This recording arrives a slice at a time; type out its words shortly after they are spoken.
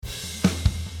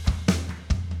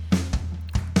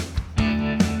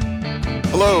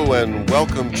Hello and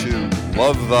welcome to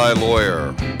Love Thy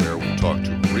Lawyer, where we talk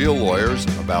to real lawyers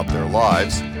about their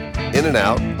lives in and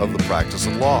out of the practice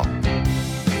of law,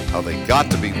 how they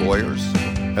got to be lawyers,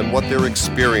 and what their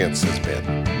experience has been.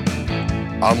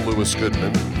 I'm Louis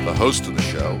Goodman, the host of the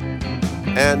show,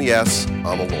 and yes,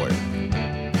 I'm a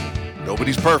lawyer.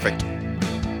 Nobody's perfect.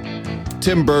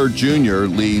 Tim Burr Jr.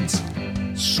 leads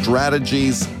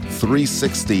Strategies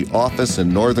 360 office in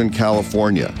Northern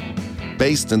California.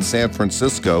 Based in San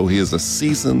Francisco, he is a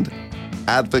seasoned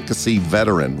advocacy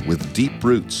veteran with deep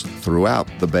roots throughout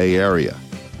the Bay Area.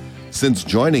 Since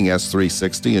joining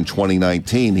S360 in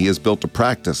 2019, he has built a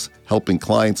practice helping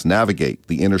clients navigate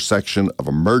the intersection of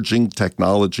emerging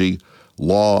technology,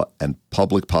 law, and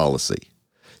public policy.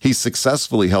 He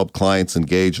successfully helped clients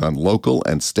engage on local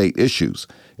and state issues,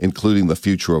 including the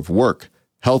future of work,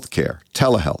 healthcare,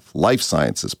 telehealth, life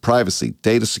sciences, privacy,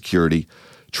 data security,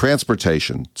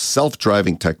 transportation,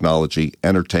 self-driving technology,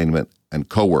 entertainment, and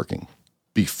co-working.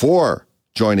 Before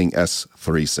joining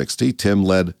S360, Tim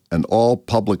led an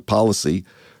all-public policy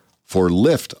for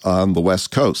Lyft on the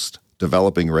West Coast,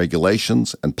 developing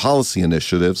regulations and policy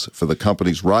initiatives for the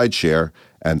company's rideshare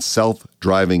and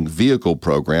self-driving vehicle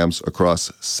programs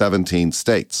across 17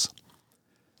 states.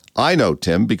 I know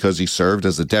Tim because he served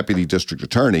as a deputy district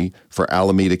attorney for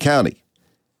Alameda County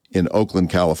in Oakland,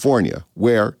 California,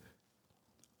 where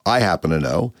I happen to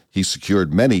know he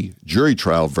secured many jury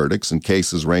trial verdicts in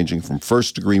cases ranging from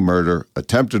first-degree murder,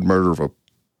 attempted murder of a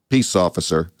peace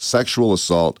officer, sexual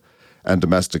assault, and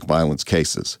domestic violence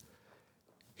cases.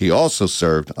 He also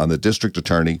served on the District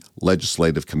Attorney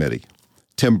Legislative Committee.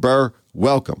 Tim Burr,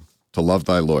 welcome to Love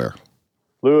Thy Lawyer.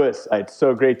 Louis, it's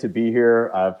so great to be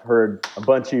here. I've heard a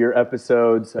bunch of your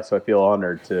episodes, so I feel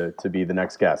honored to be the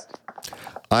next guest.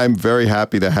 I'm very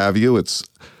happy to have you. It's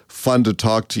fun to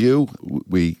talk to you.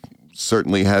 We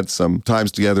certainly had some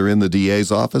times together in the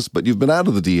DA's office, but you've been out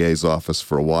of the DA's office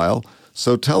for a while.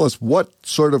 So tell us, what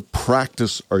sort of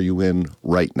practice are you in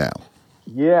right now?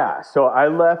 Yeah, so I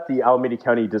left the Alameda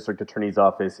County District Attorney's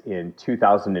Office in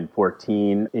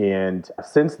 2014. And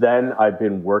since then, I've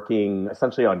been working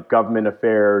essentially on government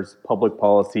affairs, public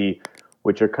policy,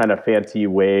 which are kind of fancy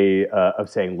way of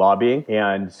saying lobbying.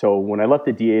 And so when I left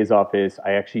the DA's office,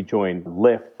 I actually joined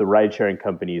Lyft, the ride-sharing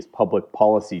company's public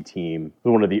policy team. I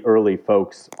was one of the early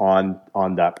folks on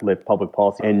that Lyft public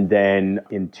policy. And then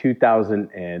in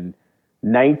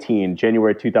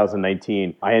January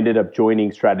 2019, I ended up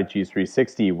joining Strategies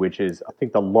 360, which is, I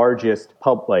think, the largest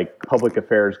public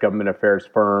affairs, government affairs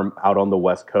firm out on the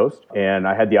West Coast. And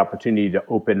I had the opportunity to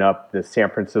open up the San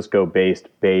Francisco-based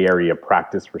Bay Area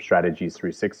practice for Strategies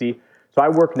 360. So I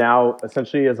work now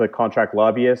essentially as a contract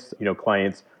lobbyist.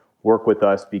 Clients work with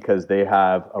us because they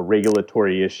have a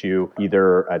regulatory issue,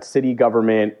 either at city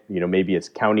government, maybe it's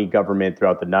county government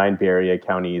throughout the 9 Bay Area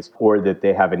counties, or that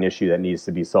they have an issue that needs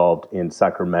to be solved in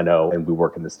Sacramento, and we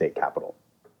work in the state capital.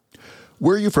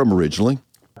 Where are you from originally?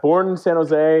 Born in San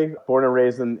Jose, born and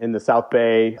raised in the South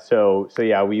Bay. So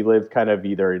yeah, we lived kind of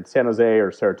either in San Jose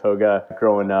or Saratoga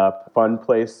growing up. Fun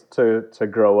place to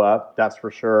grow up, that's for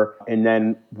sure. And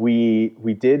then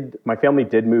my family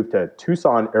did move to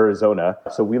Tucson, Arizona.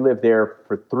 So we lived there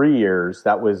for 3 years.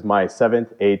 That was my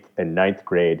 7th, 8th, and 9th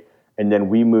grade. And then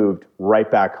we moved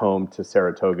right back home to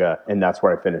Saratoga, and that's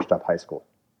where I finished up high school.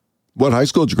 What high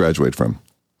school did you graduate from?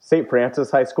 St.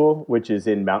 Francis High School, which is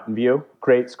in Mountain View.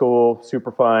 Great school,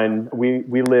 super fun.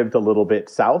 We lived a little bit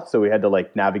south, so we had to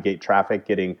navigate traffic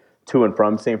getting to and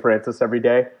from St. Francis every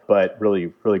day, but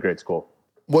really, really great school.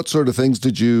 What sort of things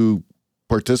did you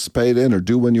participate in or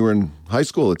do when you were in high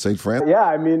school at St. Francis?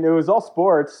 Yeah, it was all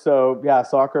sports. So yeah,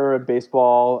 soccer and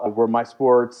baseball were my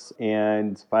sports,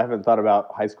 and I haven't thought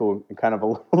about high school in kind of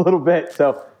a little bit.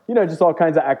 So, just all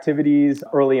kinds of activities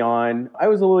early on. I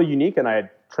was a little unique, and I had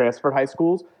transferred high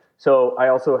schools. So I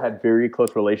also had very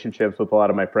close relationships with a lot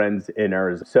of my friends in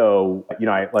Arizona. So,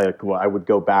 I would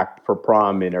go back for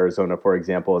prom in Arizona, for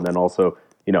example, and then also,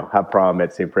 have prom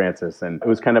at St. Francis. And it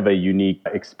was kind of a unique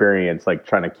experience,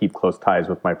 trying to keep close ties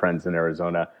with my friends in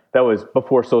Arizona. That was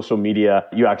before social media.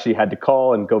 You actually had to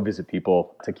call and go visit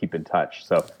people to keep in touch.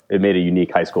 So it made a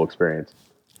unique high school experience.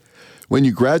 When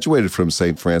you graduated from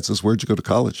St. Francis, where'd you go to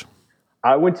college?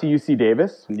 I went to UC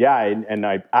Davis. Yeah, and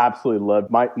I absolutely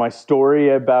loved my story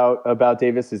about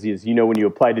Davis is when you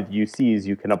apply to the UCs,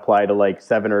 you can apply to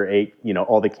 7 or 8,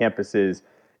 all the campuses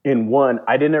in one.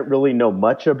 I didn't really know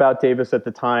much about Davis at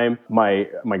the time. My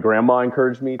grandma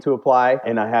encouraged me to apply,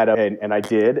 and I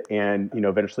did, and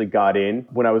eventually got in.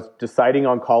 When I was deciding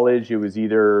on college, it was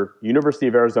either University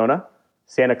of Arizona,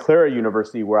 Santa Clara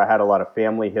University, where I had a lot of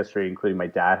family history, including my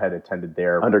dad had attended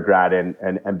there undergrad and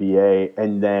MBA,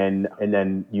 and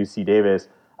then UC Davis.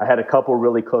 I had a couple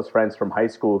really close friends from high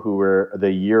school who were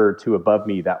the year or two above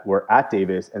me that were at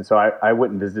Davis. And so I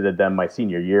went and visited them my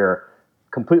senior year,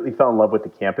 completely fell in love with the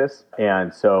campus.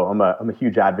 And so I'm a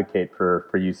huge advocate for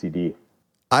UCD.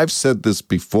 I've said this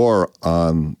before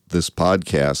on this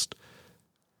podcast,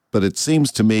 but it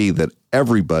seems to me that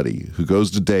everybody who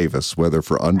goes to Davis, whether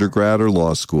for undergrad or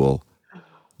law school,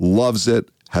 loves it,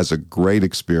 has a great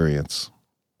experience.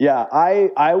 Yeah,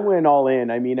 I went all in.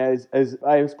 I mean, as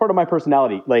part of my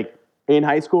personality. Like in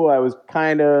high school, I was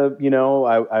kind of,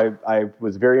 I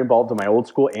was very involved in my old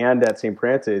school and at St.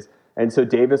 Francis. And so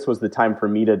Davis was the time for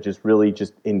me to just really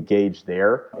just engage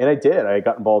there. And I did. I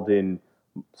got involved in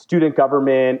student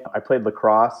government. I played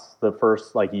lacrosse the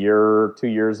first year, 2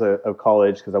 years of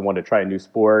college because I wanted to try a new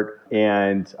sport.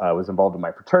 And I was involved in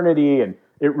my fraternity, and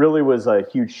it really was a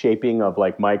huge shaping of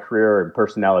my career and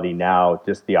personality now,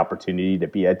 just the opportunity to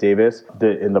be at Davis.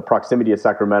 In the proximity of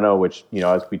Sacramento, which,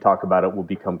 as we talk about it, will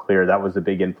become clear, that was a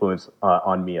big influence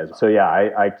on me. So yeah,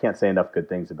 I can't say enough good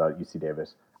things about UC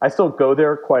Davis. I still go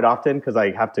there quite often because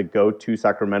I have to go to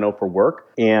Sacramento for work.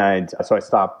 And so I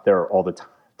stop there all the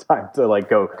time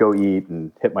to go eat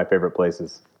and hit my favorite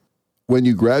places. When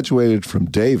you graduated from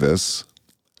Davis,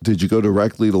 did you go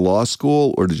directly to law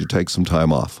school or did you take some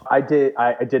time off? I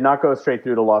did not go straight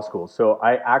through to law school. So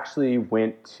I actually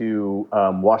went to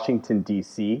Washington,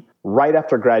 D.C. right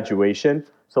after graduation.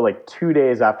 So 2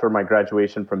 days after my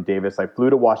graduation from Davis, I flew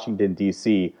to Washington,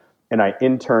 D.C., and I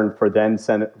interned for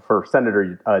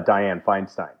Senator Dianne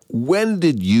Feinstein. When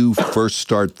did you first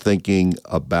start thinking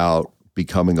about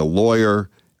becoming a lawyer?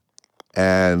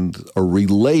 And a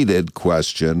related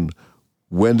question,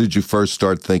 when did you first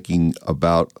start thinking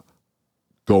about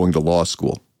going to law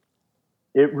school?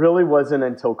 It really wasn't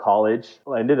until college.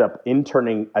 I ended up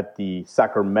interning at the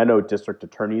Sacramento District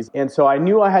Attorney's. And so I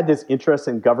knew I had this interest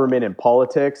in government and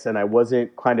politics, and I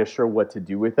wasn't kind of sure what to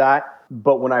do with that.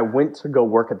 But when I went to go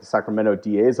work at the Sacramento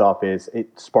DA's office,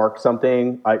 it sparked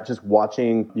something. I just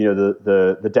watching,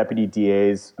 the deputy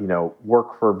DAs,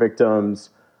 work for victims,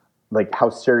 how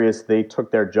serious they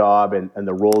took their job and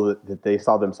the role that they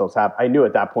saw themselves have. I knew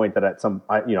at that point that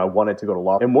I wanted to go to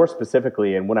law. And more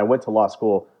specifically, and when I went to law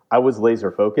school, I was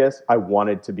laser focused. I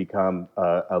wanted to become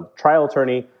a trial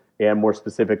attorney. And more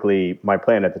specifically, my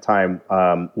plan at the time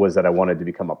was that I wanted to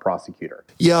become a prosecutor.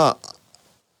 Yeah,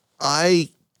 I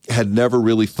had never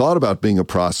really thought about being a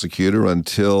prosecutor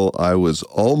until I was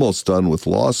almost done with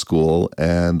law school.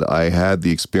 And I had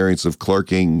the experience of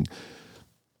clerking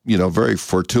very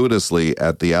fortuitously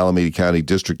at the Alameda County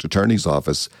District Attorney's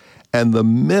Office. And the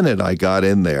minute I got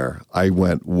in there, I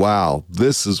went, wow,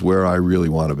 this is where I really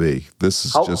want to be. This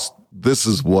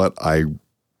is what I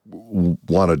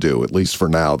want to do. At least for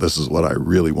now, this is what I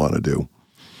really want to do.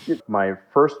 My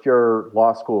first year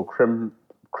law school crim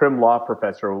law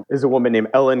professor is a woman named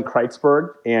Ellen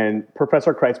Kreitzberg. And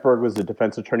Professor Kreitzberg was a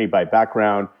defense attorney by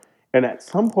background. And at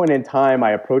some point in time,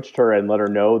 I approached her and let her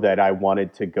know that I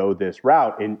wanted to go this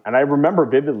route. And I remember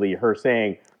vividly her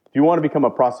saying, if you want to become a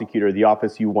prosecutor, the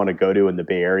office you want to go to in the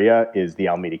Bay Area is the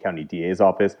Alameda County DA's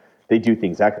office. They do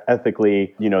things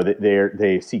ethically.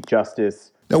 They seek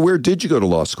justice. Now, where did you go to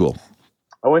law school?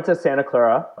 I went to Santa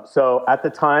Clara. So at the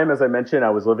time, as I mentioned, I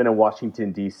was living in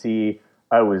Washington, D.C.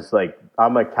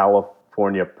 I'm a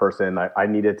California person. I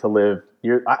needed to live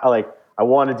near, I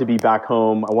wanted to be back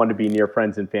home. I wanted to be near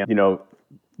friends and family.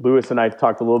 Louis and I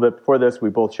talked a little bit before this. We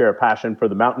both share a passion for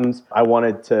the mountains. I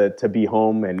wanted to be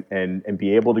home and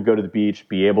be able to go to the beach,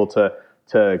 be able to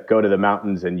go to the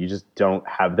mountains, and you just don't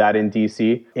have that in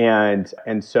DC.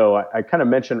 And so I kind of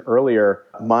mentioned earlier,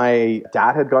 my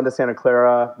dad had gone to Santa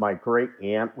Clara. My great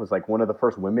aunt was one of the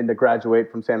first women to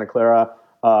graduate from Santa Clara.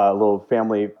 A little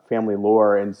family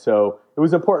lore. And so it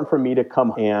was important for me to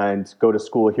come and go to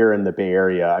school here in the Bay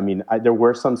Area. I mean, there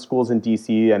were some schools in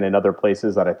DC and in other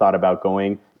places that I thought about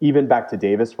going, even back to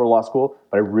Davis for law school,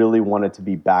 but I really wanted to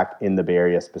be back in the Bay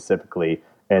Area specifically.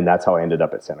 And that's how I ended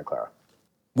up at Santa Clara.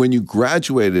 When you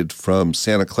graduated from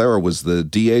Santa Clara, was the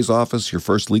DA's office your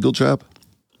first legal job?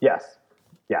 Yes.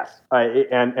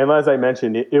 And as I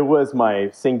mentioned, it was my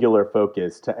singular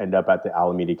focus to end up at the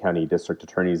Alameda County District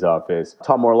Attorney's Office.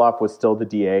 Tom Orloff was still the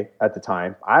DA at the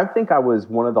time. I think I was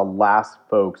one of the last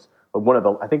folks,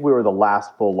 I think we were the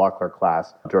last full law clerk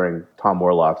class during Tom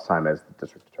Orloff's time as the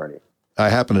district attorney. I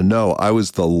happen to know I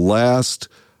was the last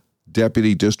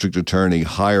deputy district attorney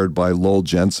hired by Lowell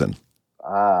Jensen.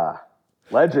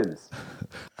 Legends.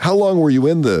 How long were you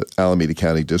in the Alameda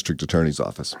County District Attorney's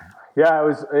Office?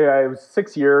 It was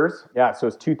 6 years. Yeah, so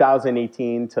it's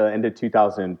 2018 to end of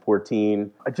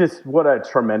 2014. Just what a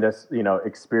tremendous,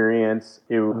 experience.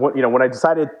 When I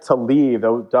decided to leave,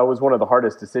 that was one of the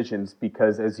hardest decisions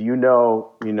because, as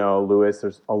Lewis,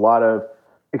 there's a lot of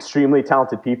extremely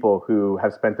talented people who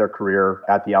have spent their career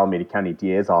at the Alameda County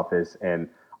DA's office, and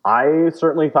I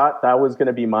certainly thought that was going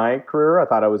to be my career. I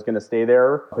thought I was going to stay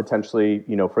there potentially,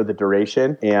 for the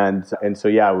duration. And so,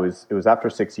 yeah, it was after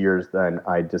 6 years, then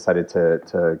I decided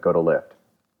to go to Lyft.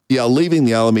 Yeah, leaving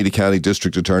the Alameda County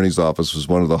District Attorney's Office was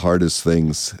one of the hardest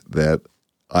things that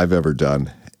I've ever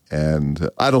done. And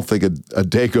I don't think a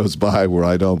day goes by where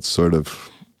I don't sort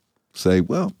of say,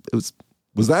 well,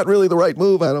 was that really the right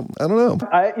move? I don't know.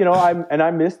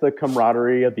 I miss the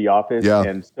camaraderie of the office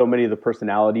and so many of the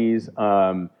personalities.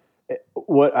 The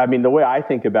way I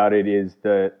think about it is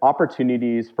the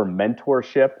opportunities for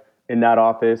mentorship in that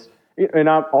office. And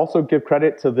I also give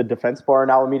credit to the defense bar in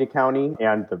Alameda County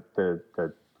and the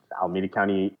Alameda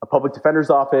County Public Defender's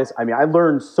Office. I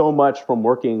learned so much from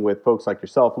working with folks like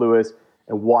yourself, Lewis,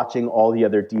 and watching all the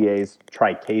other DAs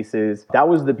try cases. That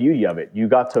was the beauty of it. You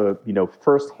got to,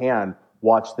 firsthand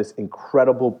watch this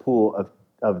incredible pool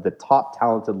of the top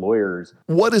talented lawyers.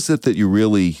 What is it that you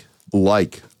really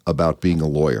like about being a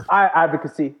lawyer?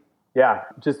 Advocacy. Yeah,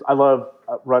 I love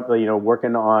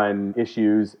working on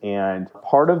issues. And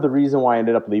part of the reason why I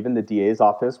ended up leaving the DA's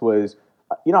office was,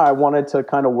 I wanted to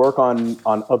kind of work on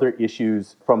other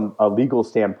issues from a legal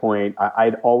standpoint.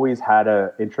 I'd always had an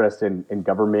interest in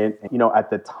government. At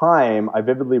the time, I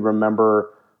vividly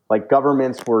remember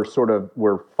governments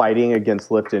were fighting against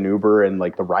Lyft and Uber and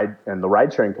the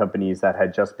ride sharing companies that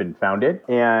had just been founded.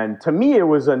 And to me, it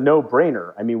was a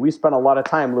no-brainer. We spent a lot of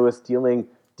time, Lewis, dealing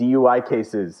DUI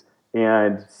cases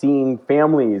and seeing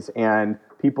families and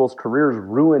people's careers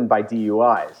ruined by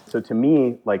DUIs. So to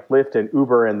me, Lyft and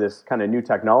Uber and this kind of new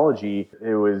technology,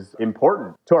 it was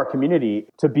important to our community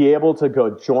to be able to go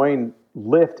join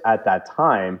Lyft at that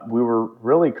time. We were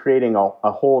really creating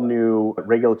a whole new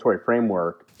regulatory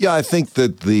framework. Yeah, I think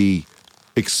that the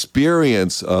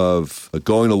experience of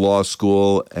going to law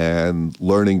school and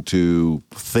learning to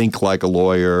think like a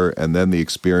lawyer, and then the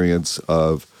experience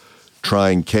of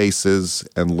trying cases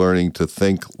and learning to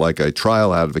think like a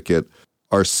trial advocate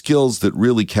are skills that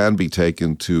really can be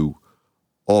taken to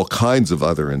all kinds of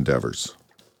other endeavors.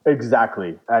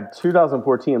 Exactly. At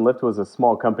 2014, Lyft was a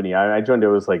small company. I joined, it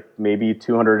was maybe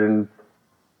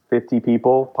 250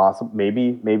 people,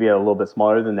 possibly, maybe a little bit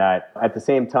smaller than that. At the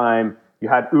same time, you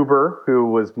had Uber, who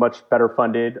was much better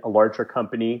funded, a larger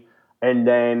company. And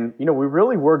then, we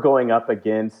really were going up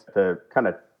against the kind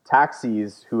of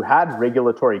taxis who had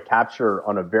regulatory capture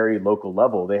on a very local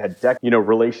level. They had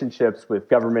relationships with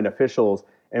government officials,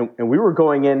 and we were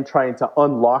going in trying to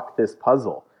unlock this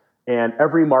puzzle. And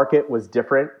every market was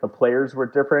different. The players were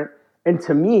different. And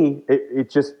to me,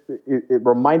 it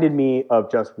reminded me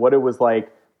of just what it was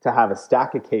like to have a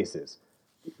stack of cases.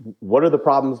 What are the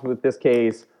problems with this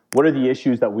case? What are the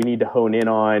issues that we need to hone in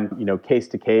on, case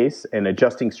to case, and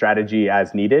adjusting strategy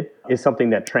as needed is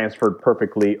something that transferred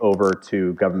perfectly over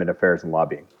to government affairs and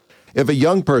lobbying. If a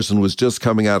young person was just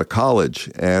coming out of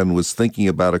college and was thinking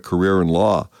about a career in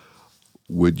law,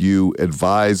 would you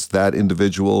advise that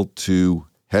individual to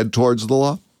head towards the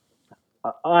law?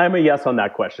 I'm a yes on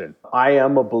that question. I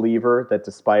am a believer that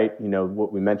despite,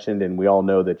 what we mentioned, and we all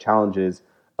know the challenges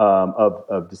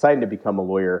of deciding to become a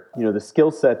lawyer, the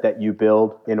skill set that you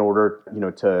build in order,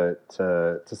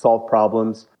 to solve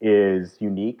problems is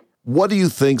unique. What do you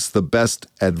think's the best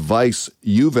advice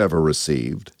you've ever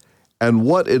received? And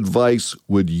what advice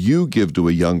would you give to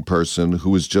a young person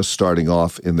who is just starting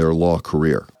off in their law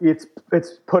career? It's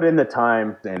put in the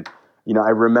time. And, I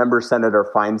remember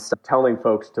Senator Feinstein telling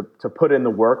folks to put in the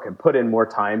work and put in more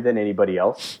time than anybody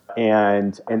else.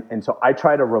 And so I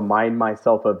try to remind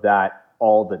myself of that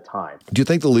all the time. Do you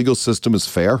think the legal system is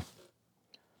fair?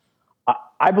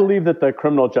 I believe that the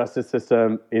criminal justice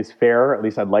system is fair. At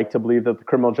least I'd like to believe that the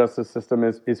criminal justice system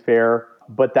is fair.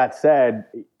 But that said,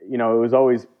 it was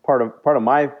always part of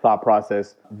my thought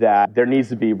process that there needs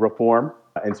to be reform.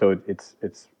 And so it's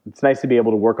nice to be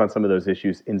able to work on some of those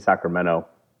issues in Sacramento.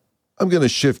 I'm going to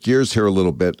shift gears here a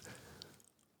little bit.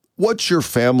 What's your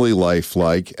family life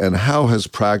like, and how has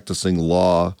practicing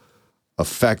law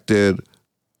affected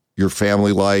your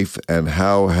family life, and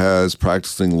how has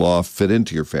practicing law fit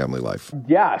into your family life?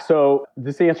 Yeah, so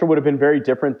this answer would have been very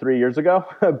different 3 years ago,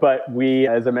 but we,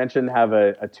 as I mentioned, have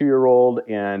a 2-year-old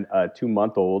and a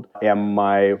 2-month-old, and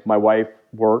my wife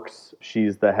works.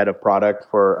 She's the head of product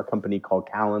for a company called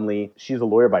Calendly. She's a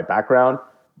lawyer by background,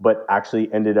 but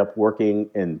actually ended up working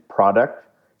in product.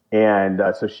 And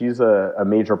so she's a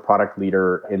major product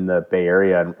leader in the Bay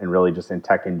Area and really just in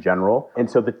tech in general.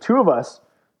 And so the two of us,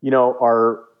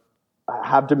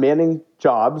 have demanding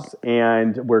jobs,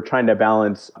 and we're trying to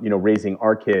balance, raising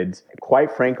our kids.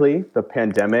 Quite frankly, the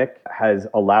pandemic has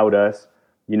allowed us,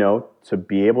 to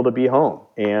be able to be home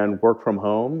and work from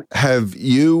home. Have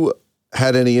you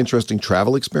had any interesting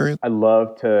travel experience? I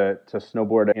love to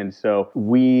snowboard. And so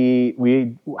we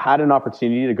had an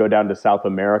opportunity to go down to South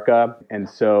America. And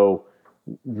so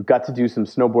we got to do some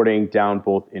snowboarding down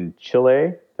both in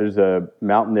Chile. There's a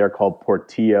mountain there called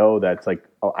Portillo that's like,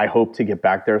 I hope to get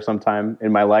back there sometime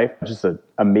in my life. Just an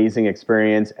amazing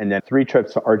experience. And then 3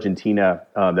 trips to Argentina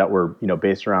that were,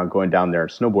 based around going down there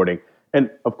and snowboarding. And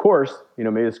of course,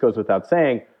 maybe this goes without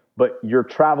saying, but you're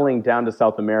traveling down to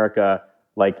South America,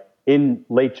 like in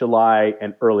late July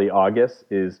and early August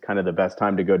is kind of the best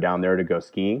time to go down there to go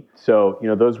skiing. So,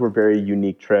 those were very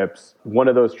unique trips. One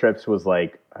of those trips was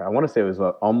like, I want to say it was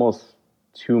an almost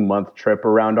 2-month trip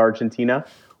around Argentina,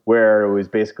 where it was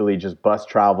basically just bus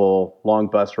travel, long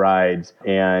bus rides.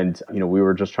 And, we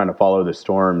were just trying to follow the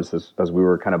storms as we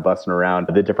were kind of bussing around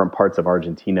the different parts of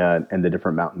Argentina and the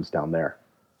different mountains down there.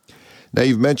 Now,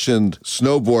 you've mentioned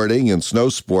snowboarding and snow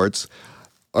sports.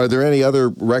 Are there any other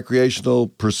recreational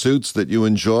pursuits that you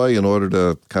enjoy in order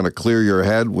to kind of clear your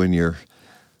head when you're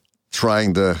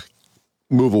trying to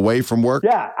move away from work?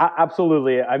 Yeah,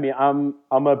 absolutely. I mean,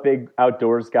 I'm a big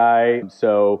outdoors guy.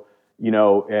 So,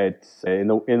 it's in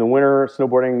the winter,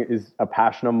 snowboarding is a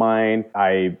passion of mine.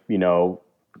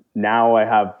 Now I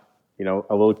have, a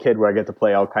little kid where I get to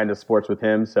play all kinds of sports with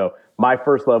him. So my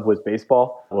first love was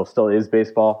baseball. Well, still is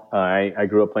baseball. I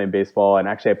grew up playing baseball, and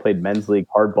actually I played men's league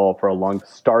hardball for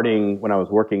starting when I was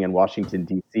working in Washington,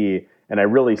 D.C., and I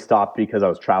really stopped because I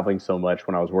was traveling so much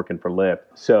when I was working for Lyft.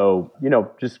 So,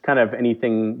 just kind of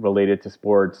anything related to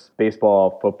sports,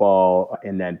 baseball, football.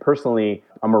 And then personally,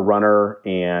 I'm a runner,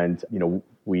 and,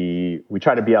 we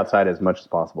try to be outside as much as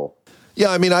possible.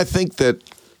 Yeah, I mean, I think that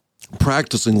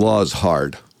practicing law is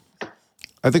hard.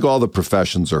 I think all the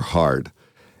professions are hard.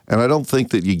 And I don't think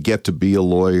that you get to be a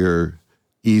lawyer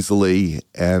easily.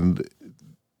 And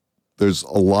there's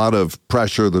a lot of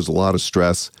pressure. There's a lot of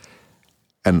stress.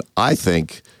 And I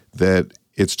think that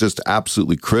it's just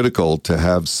absolutely critical to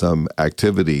have some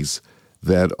activities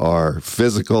that are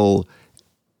physical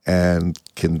and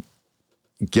can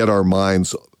get our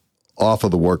minds off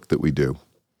of the work that we do.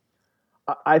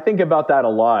 I think about that a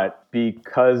lot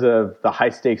because of the high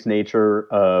stakes nature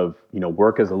of,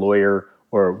 work as a lawyer,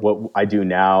 or what I do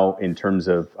now in terms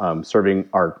of serving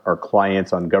our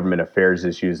clients on government affairs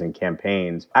issues and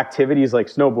campaigns. Activities like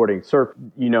snowboarding, surf,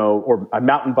 or I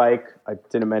mountain bike. I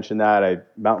didn't mention that. I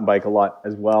mountain bike a lot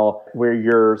as well, where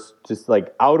you're just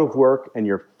like out of work and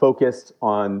you're focused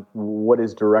on what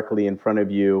is directly in front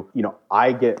of you.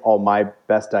 I get all my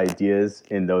best ideas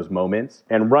in those moments.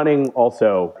 And running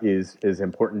also is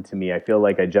important to me. I feel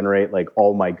like I generate like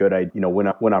all my good ideas,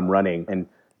 when I'm running. And,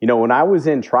 when I was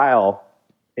in trial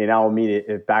in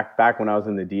Alameda, back when I was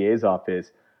in the DA's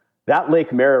office, that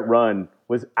Lake Merritt run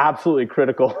was absolutely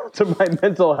critical to my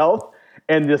mental health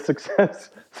and the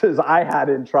successes I had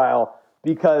in trial,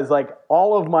 because like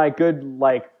all of my good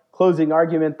like closing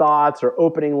argument thoughts or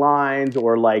opening lines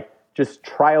or like just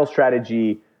trial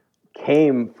strategy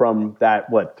came from that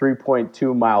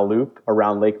 3.2 mile loop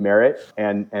around Lake Merritt,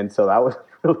 and so that was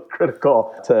really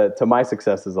critical to my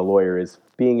success as a lawyer, is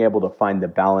being able to find the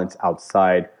balance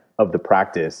outside of the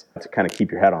practice to kind of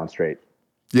keep your head on straight.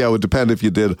 Yeah, it would depend if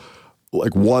you did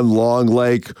like one long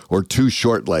lake or 2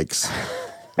 short lakes.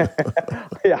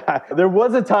 Yeah, there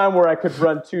was a time where I could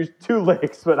run two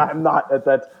lakes, but I'm not at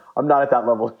that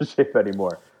level of shape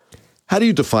anymore. How do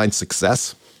you define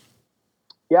success?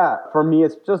 Yeah, for me,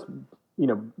 it's just,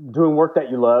 doing work that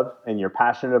you love and you're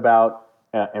passionate about,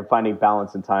 and finding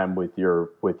balance and time with your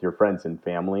friends and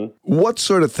family. What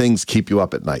sort of things keep you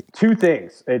up at night? 2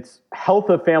 things. It's health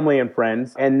of family and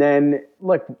friends. And then,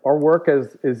 our work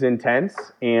is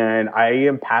intense, and I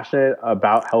am passionate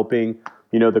about helping,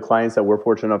 the clients that we're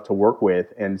fortunate enough to work with.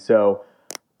 And so,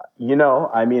 I am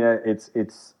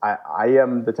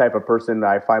the type of person that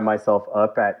I find myself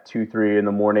up at 2-3 in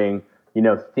the morning,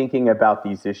 thinking about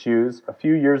these issues. A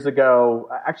few years ago,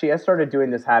 actually, I started doing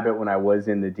this habit when I was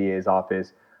in the DA's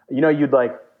office.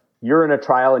 You're in a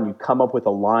trial and you come up with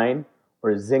a line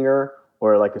or a zinger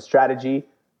or like a strategy,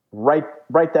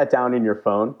 write that down in your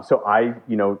phone. So I,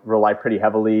 rely pretty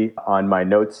heavily on my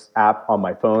notes app on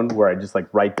my phone, where I just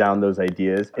write down those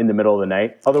ideas in the middle of the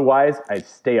night. Otherwise, I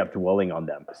stay up dwelling on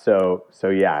them. So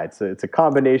yeah, it's a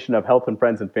combination of health and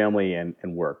friends and family and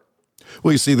work.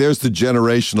 Well, you see, there's the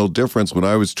generational difference. When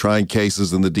I was trying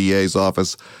cases in the DA's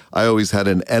office, I always had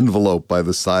an envelope by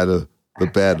the side of the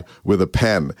bed with a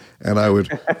pen, and I would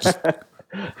just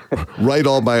write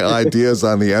all my ideas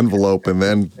on the envelope and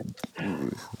then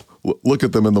look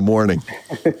at them in the morning.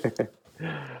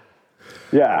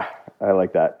 Yeah, I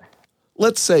like that.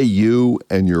 Let's say you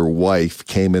and your wife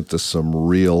came into some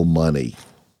real money.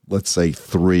 Let's say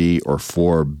 $3 or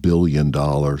 $4 billion.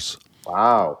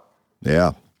 Wow.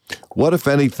 Yeah. What, if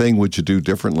anything, would you do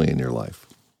differently in your life?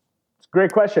 It's a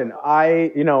great question.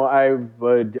 I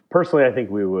would personally, I think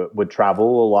we would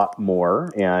travel a lot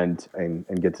more and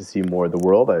get to see more of the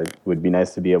world. It would be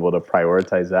nice to be able to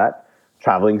prioritize that.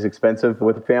 Traveling is expensive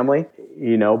with a family,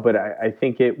 but I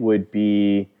think it would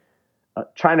be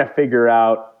trying to figure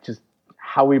out just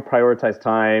how we prioritize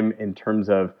time in terms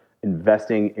of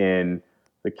investing in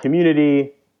the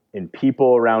community, in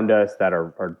people around us that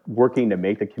are working to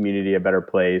make the community a better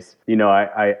place.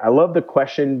 I love the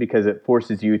question because it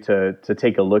forces you to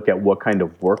take a look at what kind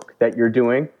of work that you're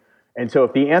doing. And so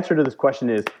if the answer to this question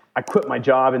is, I quit my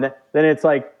job, and then it's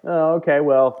like, oh, okay,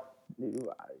 well,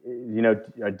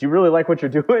 do you really like what you're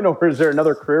doing, or is there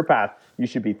another career path you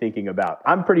should be thinking about?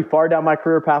 I'm pretty far down my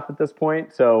career path at this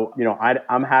point, so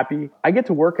I'm happy. I get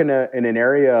to work in an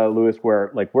area, Louis,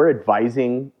 where we're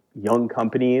advising young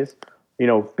companies,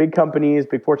 big companies,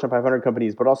 big Fortune 500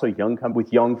 companies, but also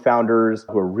with young founders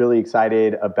who are really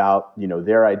excited about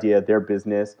their idea, their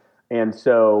business, and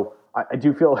so I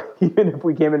do feel like even if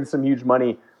we came into some huge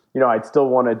money, I'd still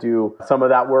want to do some of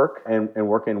that work and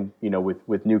work in,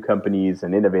 with new companies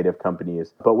and innovative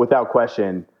companies. But without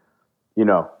question,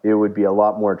 it would be a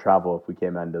lot more travel if we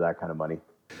came into that kind of money.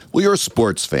 Well, you're a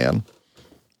sports fan.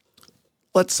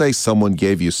 Let's say someone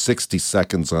gave you 60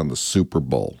 seconds on the Super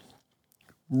Bowl.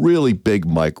 Really big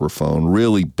microphone,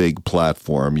 really big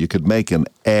platform. You could make an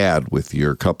ad with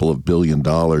your couple of $1 billion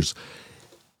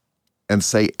and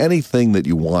say anything that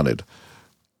you wanted.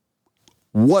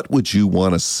 What would you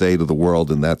want to say to the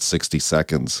world in that 60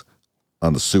 seconds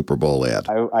on the Super Bowl ad?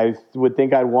 I would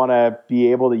think I'd want to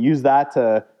be able to use that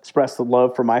to express the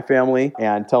love for my family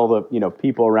and tell the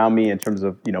people around me in terms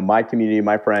of my community,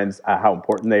 my friends, how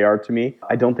important they are to me.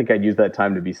 I don't think I'd use that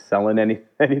time to be selling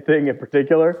anything in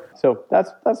particular. So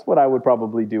that's what I would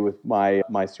probably do with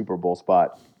my Super Bowl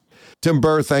spot. Tim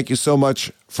Burr, thank you so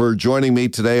much for joining me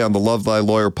today on the Love Thy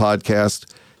Lawyer podcast.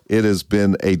 It has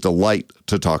been a delight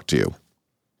to talk to you.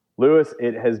 Louis,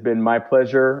 it has been my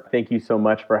pleasure. Thank you so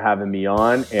much for having me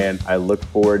on, and I look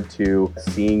forward to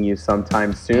seeing you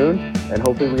sometime soon, and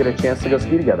hopefully we get a chance to go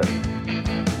ski together.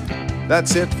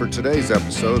 That's it for today's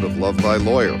episode of Love Thy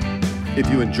Lawyer. If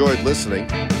you enjoyed listening,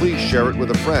 please share it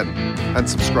with a friend and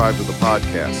subscribe to the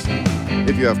podcast.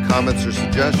 If you have comments or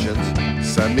suggestions,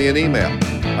 send me an email.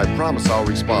 I promise I'll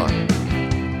respond.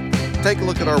 Take a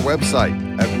look at our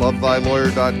website at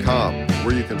lovethylawyer.com,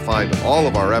 where you can find all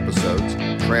of our episodes,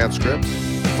 transcripts,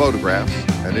 photographs,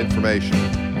 and information.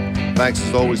 Thanks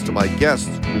as always to my guests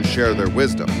who share their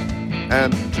wisdom,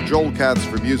 and to Joel Katz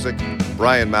for music,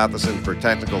 Brian Matheson for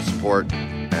technical support,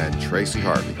 and Tracy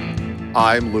Harvey.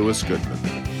 I'm Louis Goodman.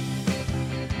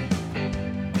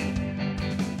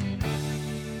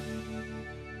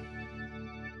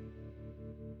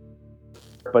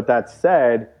 But that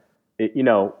said,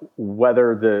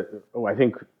 whether I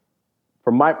think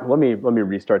let me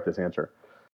restart this answer.